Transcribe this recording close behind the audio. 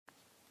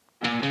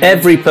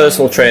Every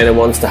personal trainer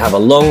wants to have a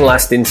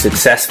long-lasting,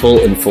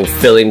 successful and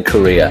fulfilling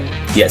career,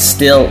 yet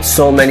still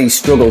so many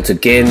struggle to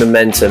gain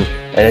momentum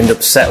and end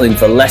up settling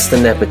for less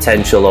than their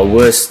potential, or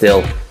worse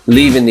still,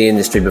 leaving the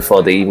industry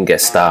before they even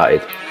get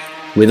started.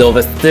 With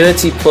over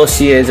 30 plus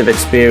years of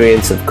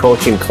experience of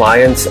coaching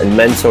clients and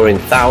mentoring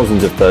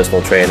thousands of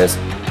personal trainers,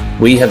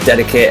 we have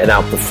dedicated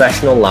our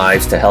professional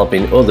lives to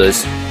helping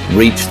others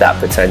reach that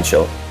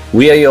potential.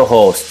 We are your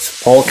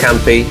hosts, Paul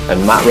Campy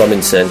and Matt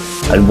Robinson,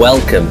 and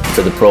welcome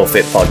to the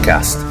ProFit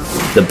Podcast,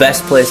 the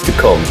best place to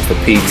come for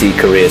PT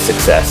career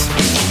success.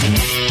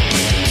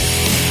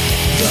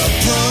 The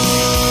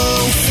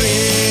ProFit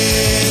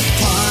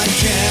Podcast.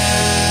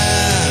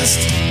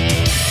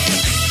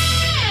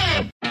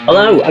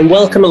 Hello and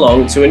welcome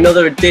along to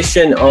another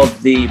edition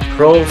of the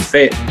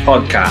ProFit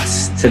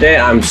Podcast. Today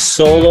I'm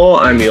solo,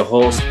 I'm your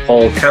host,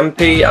 Paul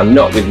Campy. I'm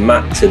not with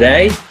Matt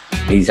today.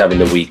 He's having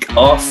the week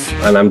off,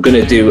 and I'm going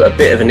to do a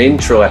bit of an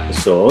intro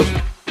episode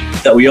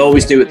that we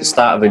always do at the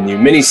start of a new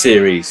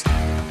mini-series.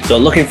 So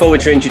looking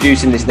forward to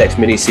introducing this next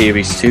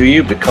mini-series to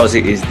you because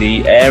it is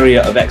the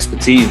area of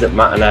expertise that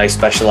Matt and I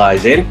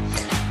specialise in,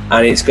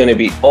 and it's going to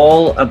be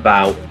all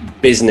about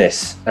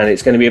business, and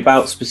it's going to be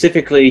about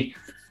specifically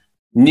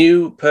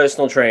new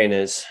personal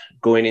trainers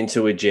going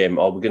into a gym,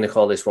 or we're going to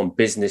call this one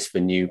Business for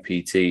New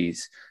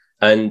PTs.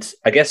 And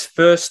I guess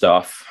first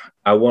off,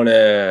 I want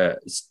to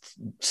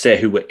say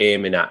who we're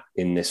aiming at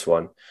in this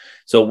one.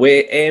 So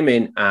we're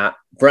aiming at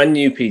brand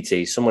new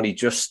PT, somebody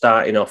just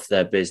starting off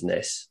their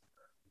business.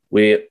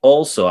 We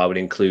also, I would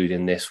include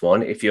in this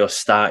one, if you're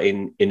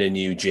starting in a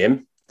new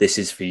gym, this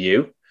is for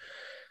you.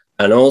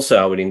 And also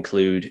I would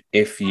include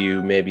if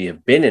you maybe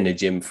have been in a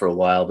gym for a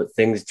while, but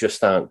things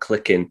just aren't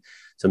clicking.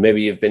 So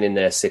maybe you've been in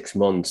there 6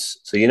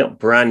 months. So you're not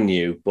brand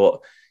new,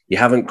 but you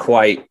haven't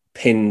quite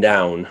pinned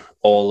down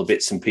all the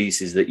bits and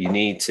pieces that you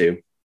need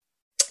to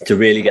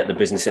really get the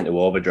business into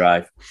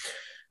overdrive.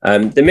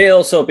 There may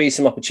also be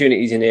some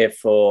opportunities in here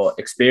for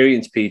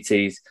experienced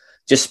PTs.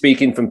 Just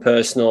speaking from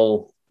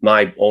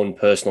my own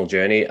personal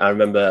journey, I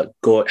remember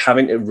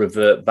having to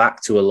revert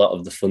back to a lot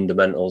of the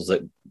fundamentals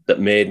that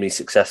made me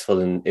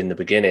successful in the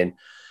beginning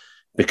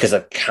because I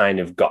kind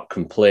of got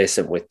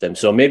complacent with them.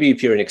 So maybe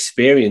if you're an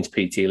experienced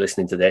PT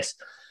listening to this,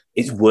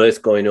 it's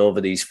worth going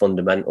over these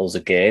fundamentals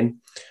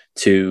again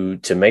to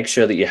make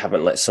sure that you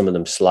haven't let some of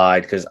them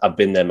slide, because I've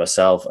been there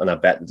myself, and I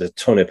bet there's a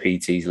ton of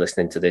PTs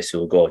listening to this who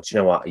will go, do you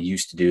know what, I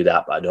used to do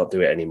that, but I don't do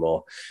it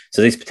anymore.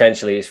 So this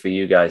potentially is for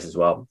you guys as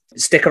well.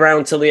 Stick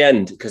around till the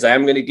end, because I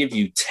am going to give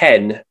you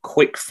 10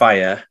 quick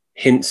fire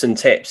hints and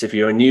tips. If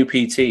you're a new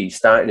PT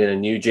starting in a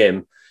new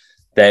gym,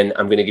 then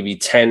I'm going to give you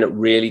 10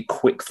 really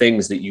quick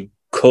things that you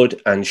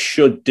could and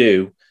should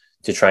do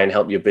to try and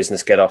help your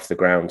business get off the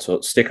ground.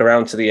 So stick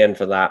around to the end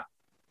for that.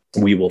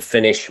 We will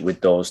finish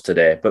with those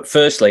today. But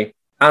firstly,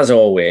 as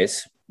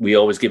always, we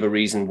always give a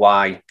reason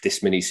why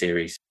this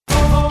mini-series.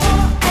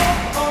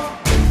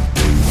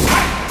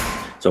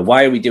 So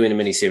why are we doing a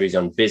mini-series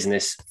on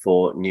business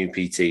for new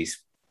PTs?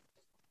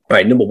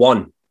 Right, number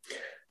one,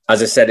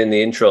 as I said in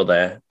the intro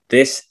there,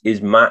 this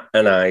is Matt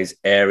and I's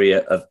area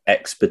of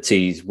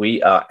expertise.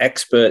 We are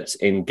experts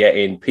in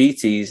getting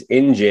PTs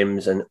in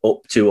gyms and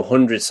up to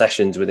 100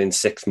 sessions within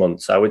 6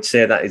 months. I would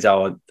say that is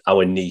our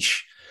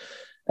niche.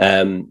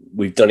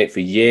 We've done it for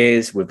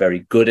years. We're very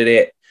good at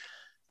it.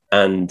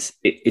 And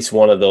it's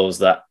one of those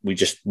that we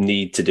just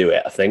need to do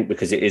it, I think,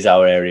 because it is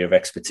our area of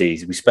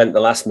expertise. We spent the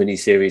last mini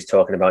series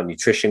talking about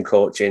nutrition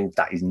coaching.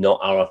 That is not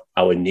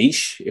our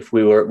niche, if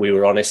we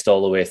were honest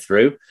all the way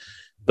through.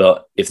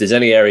 But if there's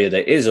any area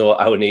that is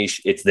our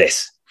niche, it's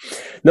this.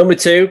 Number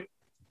two,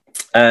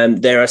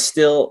 there are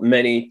still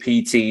many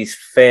PTs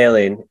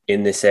failing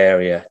in this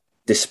area,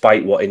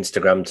 despite what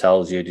Instagram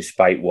tells you,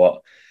 despite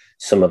what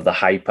some of the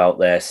hype out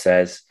there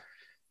says.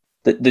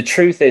 The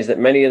truth is that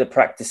many of the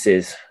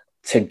practices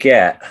to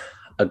get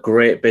a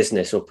great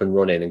business up and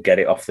running and get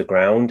it off the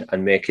ground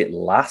and make it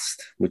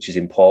last, which is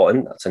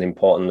important. That's an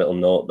important little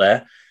note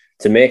there.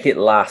 To make it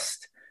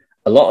last,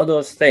 a lot of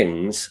those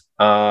things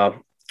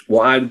are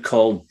what I would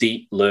call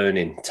deep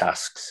learning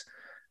tasks.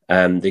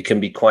 They can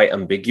be quite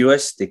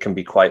ambiguous. They can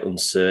be quite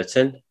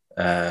uncertain.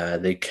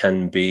 They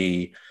can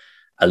be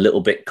a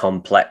little bit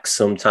complex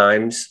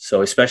sometimes.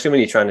 So especially when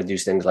you're trying to do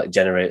things like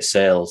generate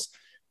sales,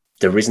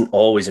 there isn't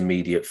always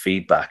immediate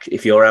feedback.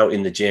 If you're out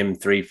in the gym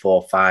 3,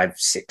 4, 5,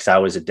 6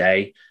 hours a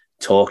day,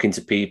 talking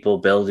to people,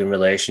 building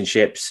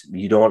relationships,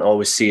 you don't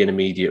always see an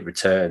immediate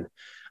return.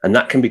 And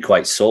that can be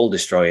quite soul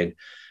destroying.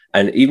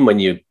 And even when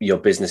your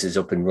business is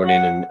up and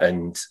running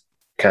and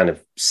kind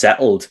of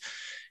settled,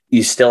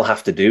 you still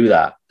have to do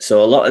that.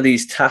 So a lot of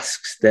these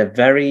tasks, they're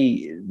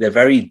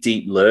very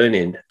deep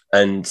learning,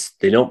 and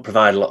they don't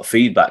provide a lot of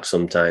feedback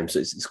sometimes.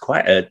 It's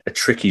quite a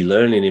tricky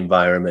learning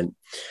environment.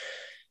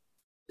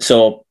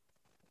 So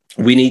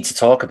we need to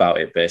talk about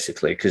it,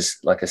 basically, because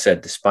like I said,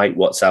 despite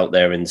what's out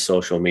there in the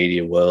social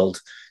media world,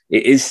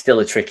 it is still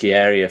a tricky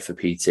area for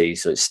PT.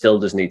 So it still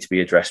does need to be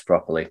addressed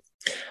properly.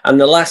 And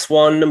the last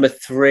one, number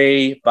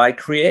 3, by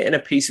creating a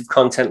piece of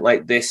content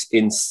like this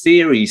in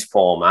series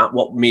format,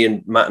 what me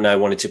and Matt and I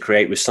wanted to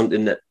create was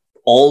something that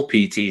all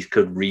PTs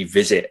could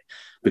revisit,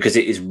 because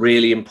it is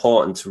really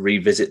important to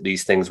revisit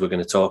these things we're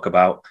going to talk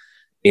about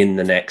in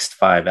the next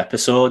 5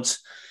 episodes.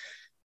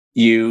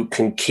 You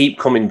can keep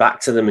coming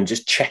back to them and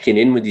just checking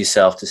in with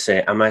yourself to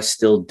say, am I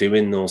still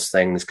doing those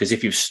things? Because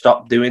if you've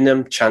stopped doing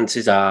them,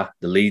 chances are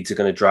the leads are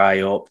going to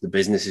dry up, the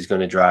business is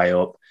going to dry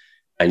up,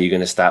 and you're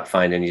going to start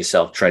finding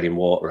yourself treading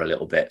water a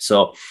little bit.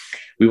 So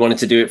we wanted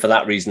to do it for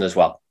that reason as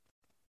well.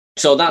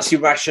 So that's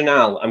your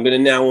rationale. I'm going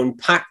to now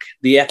unpack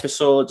the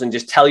episodes and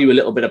just tell you a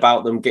little bit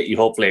about them, get you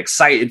hopefully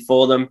excited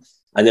for them.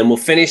 And then we'll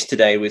finish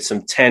today with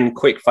some 10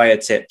 quick fire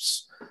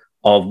tips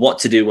of what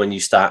to do when you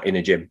start in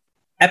a gym.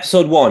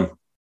 Episode 1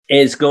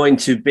 is going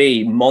to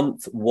be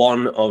month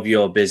 1 of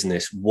your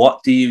business.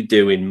 What do you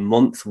do in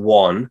month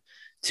 1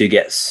 to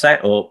get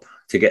set up,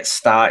 to get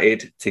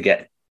started, to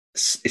get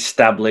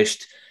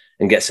established,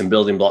 and get some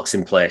building blocks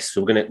in place?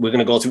 So we're going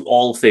to go through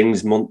all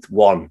things month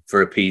 1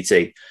 for a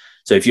PT.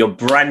 So if you're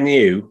brand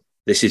new,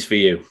 this is for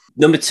you.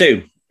 Number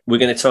 2, we're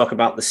going to talk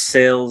about the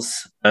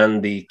sales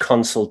and the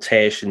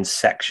consultation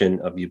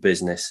section of your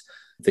business.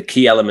 The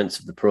key elements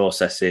of the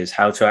process is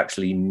how to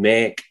actually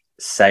make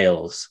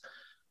sales.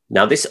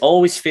 Now, this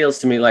always feels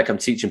to me like I'm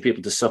teaching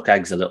people to suck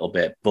eggs a little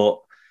bit, but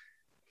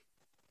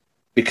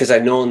because I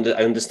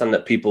understand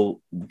that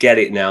people get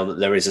it now that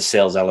there is a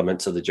sales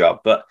element to the job,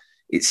 but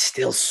it's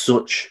still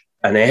such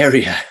an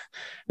area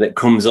that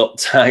comes up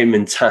time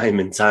and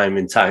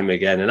time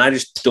again. And I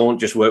just don't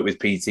just work with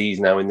PTs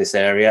now in this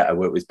area. I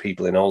work with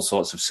people in all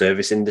sorts of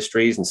service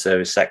industries and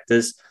service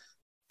sectors,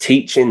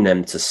 teaching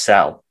them to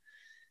sell.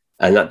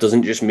 And that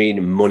doesn't just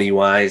mean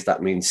money-wise.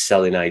 That means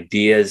selling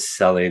ideas,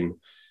 selling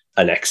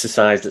an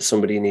exercise that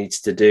somebody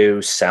needs to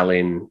do,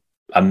 selling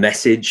a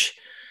message.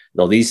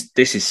 No, this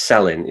is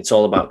selling. It's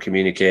all about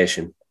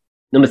communication.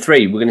 Number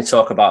 3, we're going to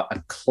talk about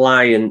a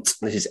client.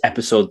 This is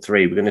episode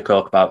 3. We're going to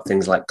talk about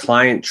things like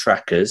client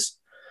trackers,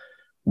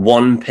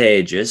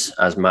 one-pagers,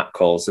 as Matt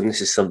calls them.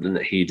 This is something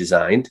that he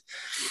designed.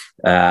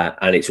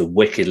 And it's a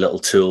wicked little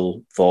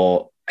tool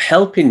for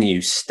helping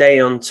you stay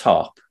on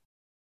top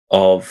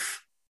of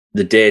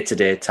the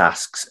day-to-day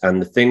tasks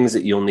and the things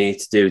that you'll need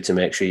to do to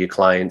make sure your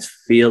clients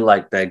feel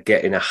like they're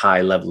getting a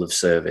high level of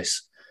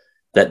service,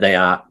 that they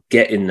are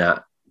getting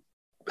that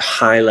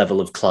high level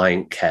of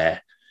client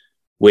care,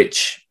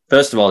 which,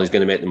 first of all, is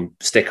going to make them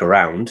stick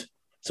around.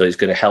 So it's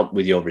going to help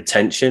with your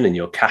retention and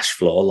your cash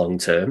flow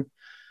long-term.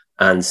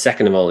 And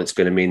second of all, it's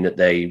going to mean that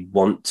they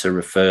want to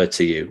refer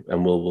to you.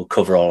 And we'll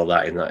cover all of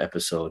that in that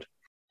episode.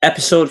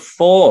 Episode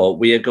 4,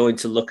 we are going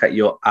to look at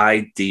your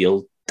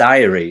ideal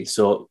diary.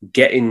 So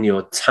getting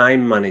your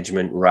time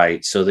management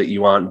right so that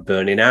you aren't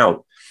burning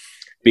out,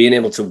 being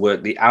able to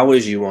work the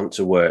hours you want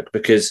to work,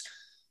 because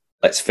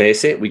let's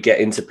face it, we get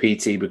into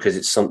PT because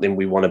it's something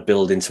we want to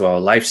build into our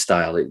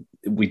lifestyle.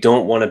 We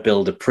don't want to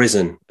build a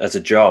prison as a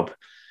job.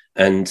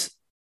 And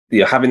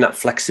having that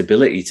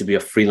flexibility to be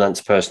a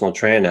freelance personal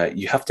trainer,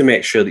 you have to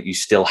make sure that you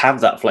still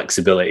have that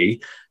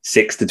flexibility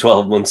 6 to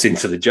 12 months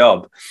into the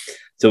job.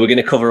 So we're going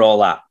to cover all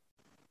that.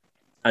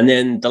 And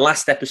then the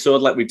last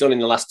episode, like we've done in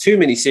the last 2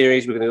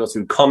 mini-series, we're going to go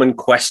through common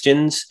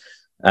questions.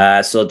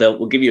 So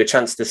we'll give you a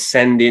chance to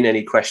send in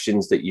any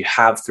questions that you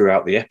have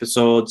throughout the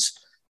episodes,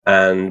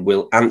 and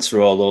we'll answer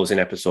all those in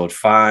episode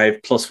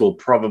 5. Plus, we'll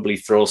probably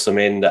throw some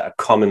in that are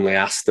commonly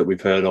asked that we've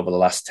heard over the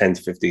last 10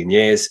 to 15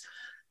 years,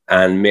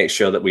 and make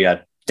sure that we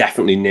are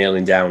definitely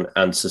nailing down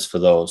answers for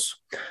those.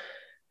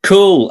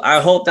 Cool. I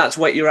hope that's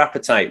whet your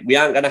appetite. We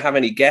aren't going to have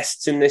any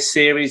guests in this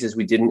series as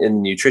we didn't in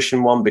the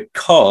nutrition one,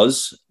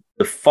 because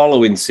the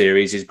following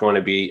series is going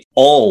to be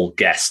all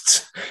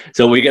guests.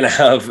 So we're going to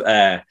have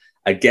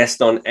a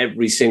guest on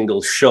every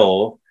single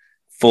show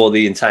for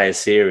the entire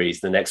series.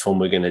 The next one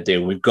we're going to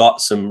do. We've got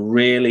some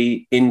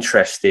really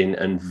interesting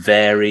and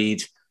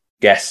varied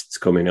guests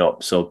coming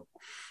up. So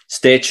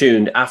stay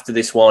tuned. After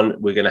this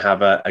one, we're going to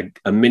have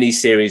a mini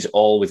series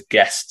all with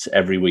guests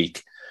every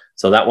week.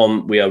 So that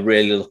one we are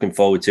really looking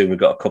forward to. We've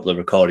got a couple of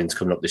recordings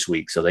coming up this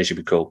week, so they should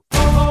be cool.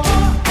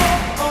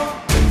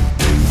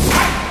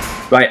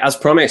 Right, as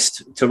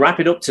promised, to wrap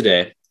it up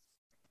today,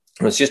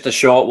 it's just a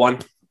short one,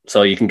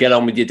 so you can get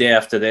on with your day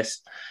after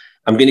this.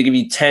 I'm going to give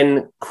you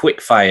 10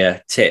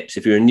 quick-fire tips.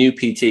 If you're a new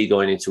PT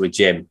going into a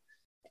gym,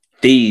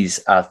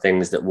 these are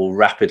things that will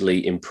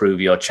rapidly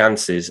improve your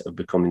chances of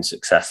becoming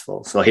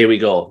successful. So here we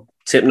go.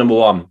 Tip number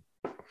 1,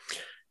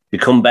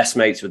 become best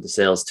mates with the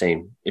sales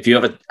team. If you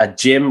have a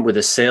gym with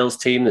a sales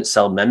team that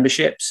sell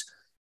memberships,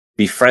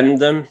 befriend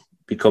them,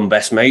 become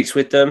best mates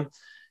with them,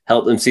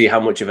 help them see how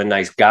much of a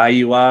nice guy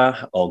you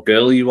are or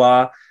girl you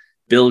are,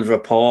 build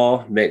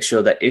rapport, make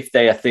sure that if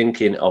they are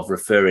thinking of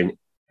referring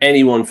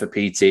anyone for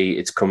PT,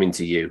 it's coming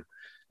to you.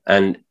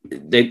 And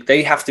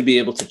they have to be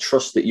able to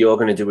trust that you're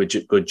going to do a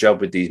good job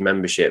with these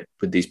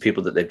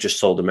people that they've just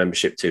sold a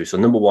membership to. So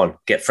number 1,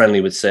 get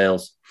friendly with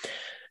sales.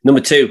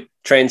 Number 2,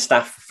 train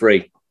staff for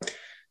free.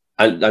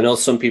 And I know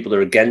some people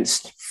are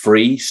against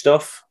free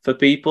stuff for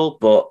people,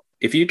 but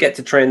if you get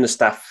to train the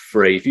staff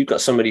free, if you've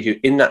got somebody who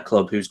in that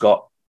club who's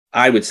got,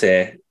 I would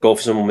say, go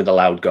for someone with a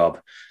loud gob,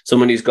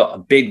 someone who's got a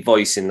big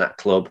voice in that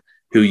club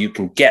who you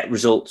can get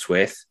results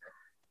with,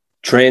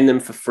 Train them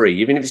for free,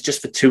 even if it's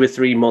just for 2 or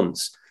 3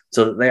 months,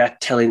 so that they are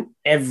telling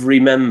every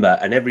member,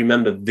 and every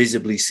member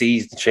visibly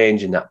sees the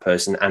change in that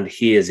person and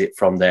hears it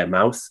from their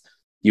mouth.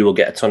 You will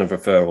get a ton of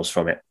referrals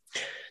from it.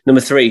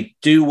 Number 3,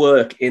 do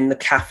work in the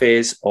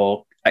cafes,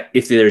 or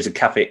if there is a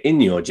cafe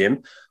in your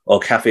gym or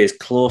cafes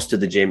close to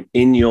the gym,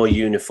 in your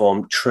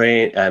uniform,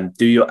 train,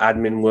 do your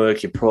admin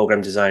work, your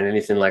program design,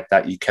 anything like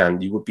that you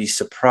can. You would be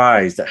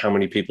surprised at how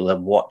many people are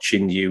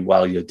watching you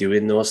while you're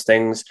doing those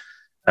things.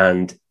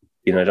 And,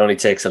 you know, it only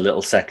takes a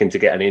little second to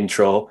get an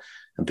intro,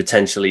 and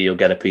potentially you'll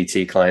get a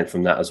PT client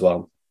from that as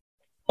well.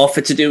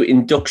 Offer to do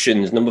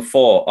inductions. Number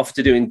 4, offer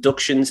to do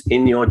inductions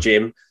in your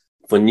gym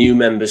for new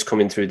members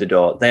coming through the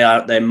door.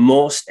 They're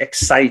most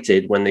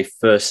excited when they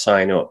first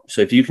sign up.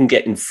 So if you can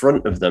get in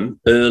front of them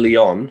early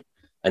on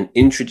and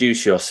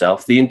introduce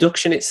yourself, the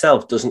induction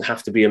itself doesn't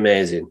have to be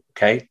amazing,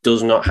 okay?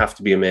 Does not have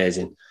to be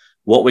amazing.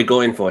 What we're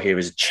going for here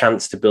is a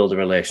chance to build a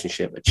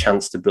relationship, a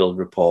chance to build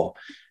rapport.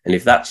 And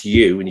if that's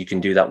you and you can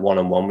do that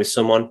one-on-one with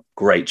someone,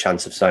 great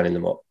chance of signing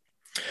them up.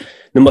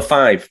 Number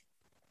 5,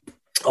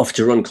 offer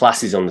to run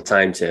classes on the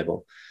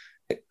timetable.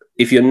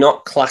 If you're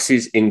not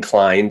classes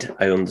inclined,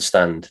 I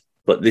understand.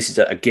 But this is,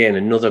 again,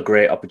 another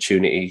great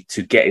opportunity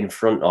to get in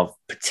front of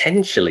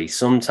potentially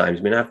sometimes.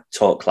 I mean, I've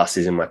taught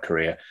classes in my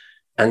career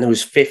and there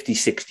was 50,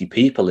 60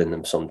 people in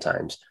them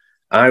sometimes.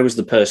 I was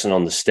the person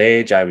on the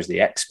stage. I was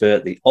the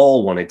expert. They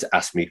all wanted to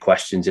ask me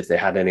questions if they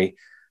had any.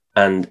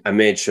 And I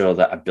made sure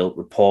that I built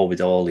rapport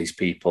with all these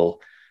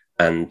people,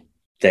 and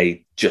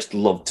they just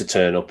loved to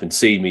turn up and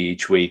see me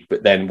each week.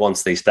 But then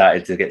once they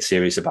started to get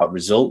serious about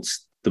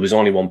results, there was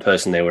only one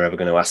person they were ever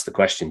going to ask the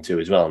question to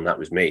as well, and that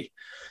was me.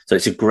 So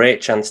it's a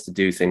great chance to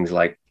do things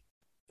like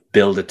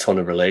build a ton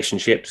of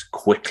relationships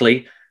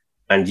quickly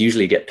and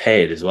usually get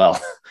paid as well.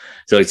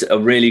 So it's a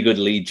really good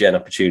lead gen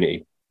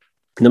opportunity.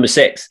 Number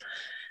 6,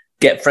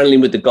 get friendly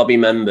with the Gobby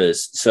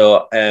members.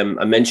 So I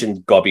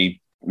mentioned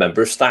Gobby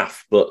member of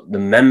staff, but the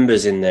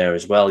members in there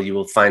as well, you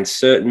will find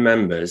certain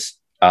members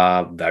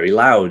are very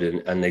loud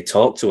and they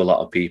talk to a lot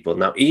of people.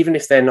 Now, even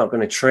if they're not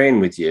going to train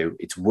with you,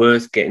 it's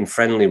worth getting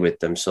friendly with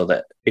them so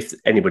that if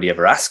anybody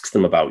ever asks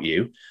them about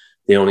you,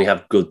 they only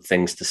have good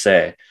things to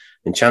say.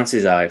 And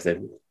chances are, if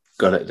they've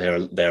got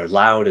it, they're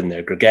loud and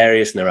they're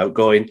gregarious and they're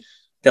outgoing,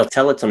 they'll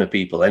tell a ton of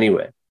people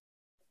anyway.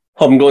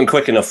 Hope I'm going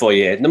quick enough for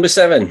you. Number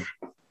 7,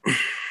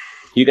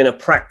 you're going to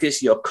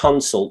practice your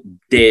consult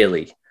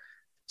daily.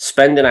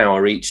 Spend an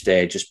hour each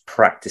day just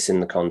practicing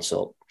the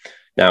consult.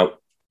 Now,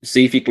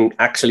 see if you can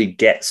actually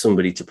get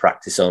somebody to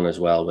practice on as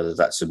well, whether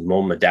that's a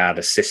mum, a dad,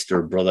 a sister,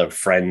 a brother, a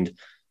friend,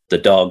 the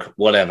dog,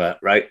 whatever,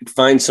 right?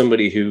 Find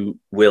somebody who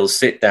will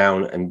sit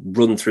down and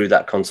run through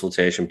that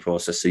consultation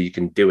process so you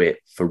can do it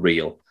for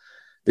real.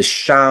 The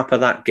sharper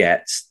that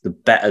gets, the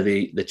better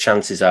the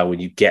chances are when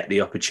you get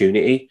the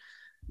opportunity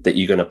that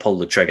you're going to pull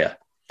the trigger.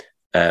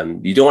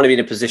 You don't want to be in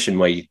a position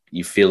where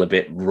you feel a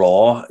bit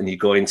raw and you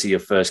go into your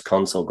first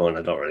consult going,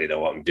 I don't really know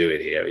what I'm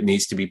doing here. It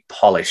needs to be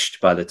polished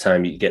by the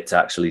time you get to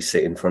actually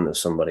sit in front of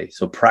somebody.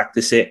 So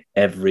practice it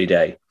every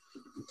day.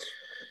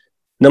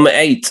 Number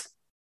 8,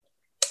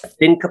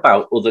 think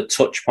about other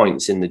touch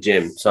points in the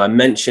gym. So I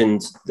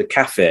mentioned the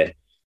cafe.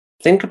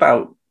 Think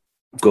about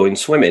going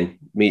swimming,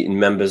 meeting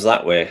members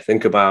that way.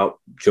 Think about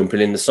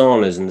jumping in the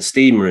saunas and the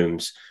steam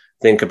rooms.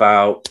 Think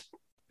about,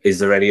 is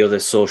there any other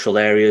social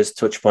areas,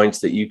 touch points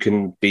that you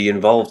can be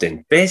involved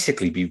in?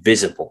 Basically, be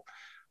visible.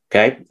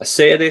 Okay. I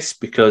say this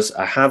because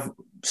I have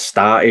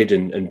started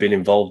and been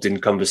involved in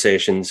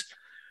conversations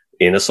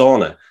in a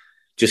sauna,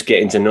 just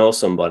getting to know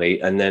somebody.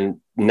 And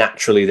then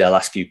naturally they'll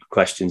ask you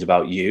questions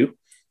about you.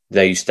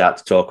 There you start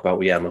to talk about,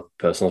 well, yeah, I'm a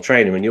personal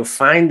trainer. And you'll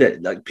find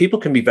that like people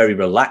can be very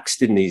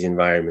relaxed in these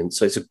environments.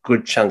 So it's a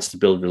good chance to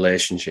build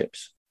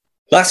relationships.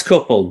 Last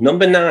couple,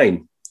 number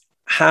 9,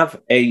 have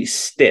a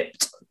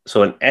STIPT.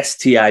 So an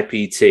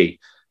STIPT.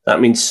 That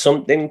means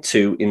something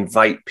to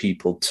invite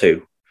people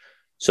to.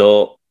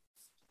 So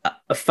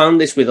I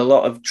found this with a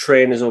lot of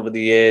trainers over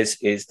the years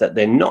is that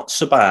they're not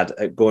so bad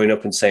at going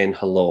up and saying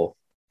hello,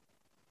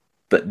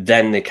 but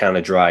then they kind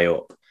of dry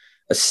up.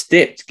 A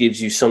STIPT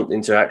gives you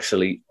something to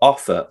actually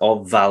offer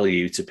of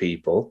value to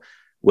people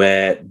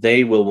where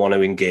they will want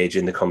to engage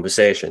in the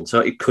conversation. So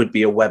it could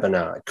be a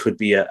webinar, it could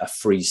be a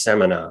free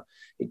seminar,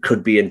 it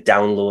could be a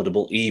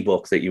downloadable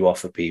ebook that you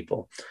offer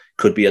people,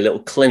 it could be a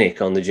little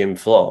clinic on the gym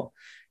floor,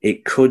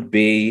 it could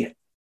be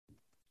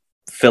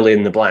fill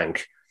in the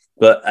blank.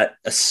 But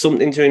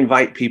something to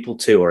invite people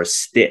to, or a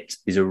STIPT,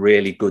 is a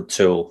really good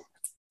tool.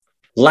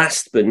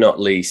 Last but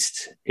not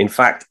least, in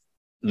fact,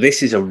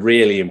 this is a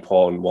really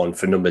important one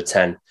for number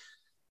 10,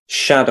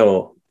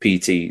 shadow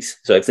PTs.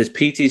 So if there's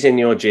PTs in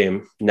your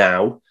gym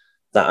now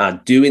that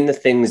are doing the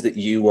things that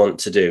you want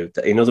to do,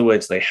 that in other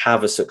words, they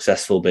have a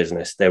successful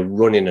business, they're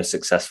running a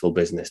successful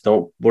business.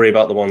 Don't worry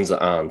about the ones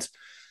that aren't.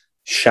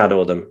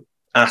 Shadow them.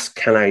 Ask,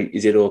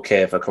 is it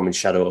okay if I come and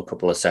shadow a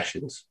couple of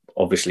sessions?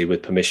 Obviously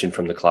with permission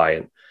from the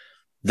client.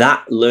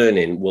 That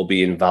learning will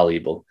be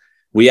invaluable.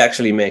 We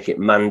actually make it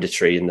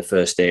mandatory in the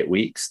first 8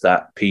 weeks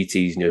that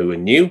PTs who are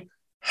new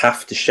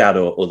have to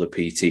shadow other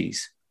PTs.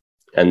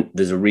 And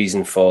there's a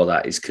reason for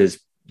that, is because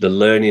the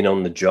learning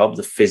on the job,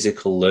 the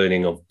physical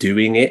learning of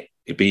doing it,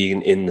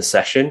 being in the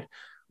session,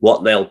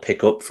 what they'll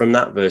pick up from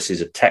that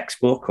versus a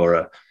textbook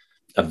or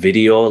a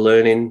video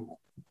learning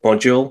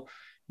module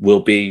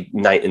will be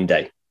night and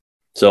day.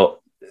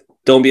 So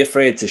don't be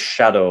afraid to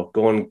shadow,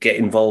 go and get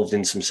involved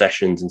in some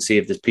sessions and see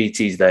if there's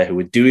PTs there who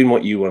are doing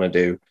what you want to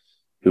do,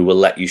 who will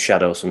let you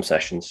shadow some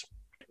sessions.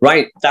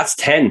 Right, that's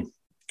 10.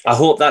 I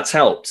hope that's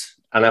helped,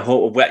 and I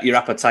hope we'll whet your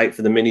appetite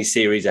for the mini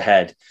series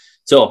ahead.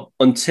 So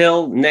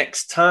until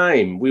next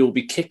time, we will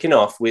be kicking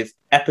off with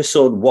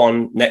episode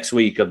 1 next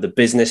week of the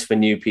Business for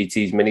New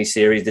PTs mini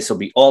series. This will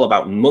be all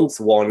about month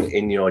 1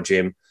 in your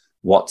gym,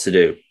 what to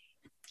do.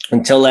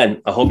 Until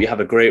then, I hope you have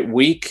a great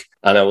week,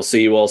 and I will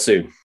see you all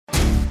soon.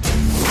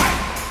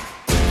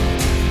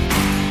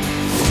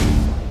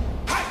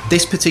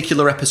 This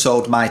particular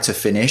episode might have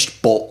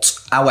finished, but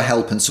our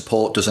help and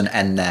support doesn't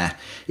end there.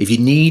 If you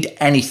need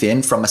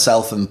anything from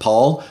myself and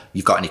Paul,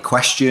 you've got any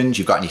questions,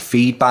 you've got any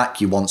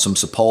feedback, you want some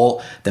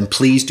support, then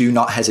please do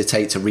not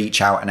hesitate to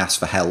reach out and ask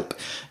for help.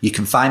 You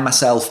can find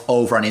myself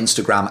over on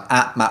Instagram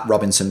at Matt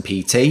Robinson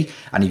PT,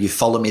 and if you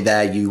follow me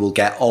there, you will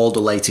get all the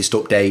latest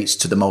updates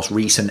to the most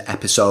recent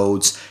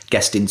episodes,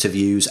 guest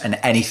interviews, and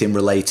anything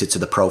related to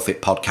the ProFit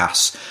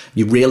podcasts.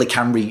 You really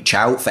can reach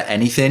out for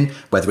anything,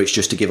 whether it's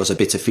just to give us a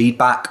bit of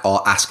feedback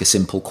or ask a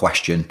simple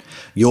question.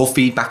 Your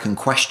feedback and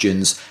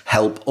questions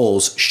help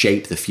us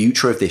shape the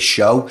future of this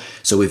show.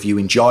 So if you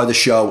enjoy the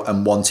show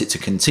and want it to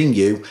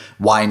continue,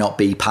 why not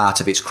be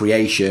part of its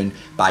creation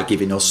by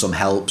giving us some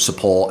help,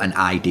 support, and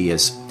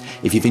ideas?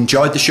 If you've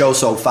enjoyed the show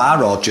so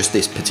far, or just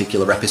this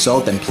particular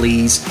episode, then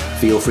please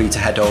feel free to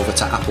head over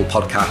to Apple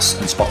Podcasts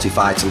and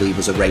Spotify to leave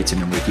us a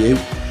rating and review.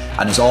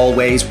 And as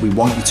always, we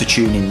want you to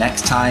tune in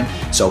next time,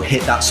 so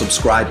hit that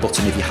subscribe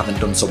button if you haven't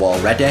done so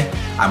already,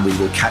 and we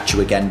will catch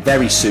you again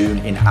very soon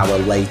in our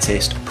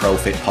latest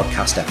ProFit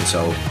podcast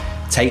episode.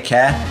 Take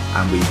care,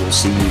 and we will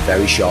see you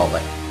very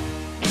shortly.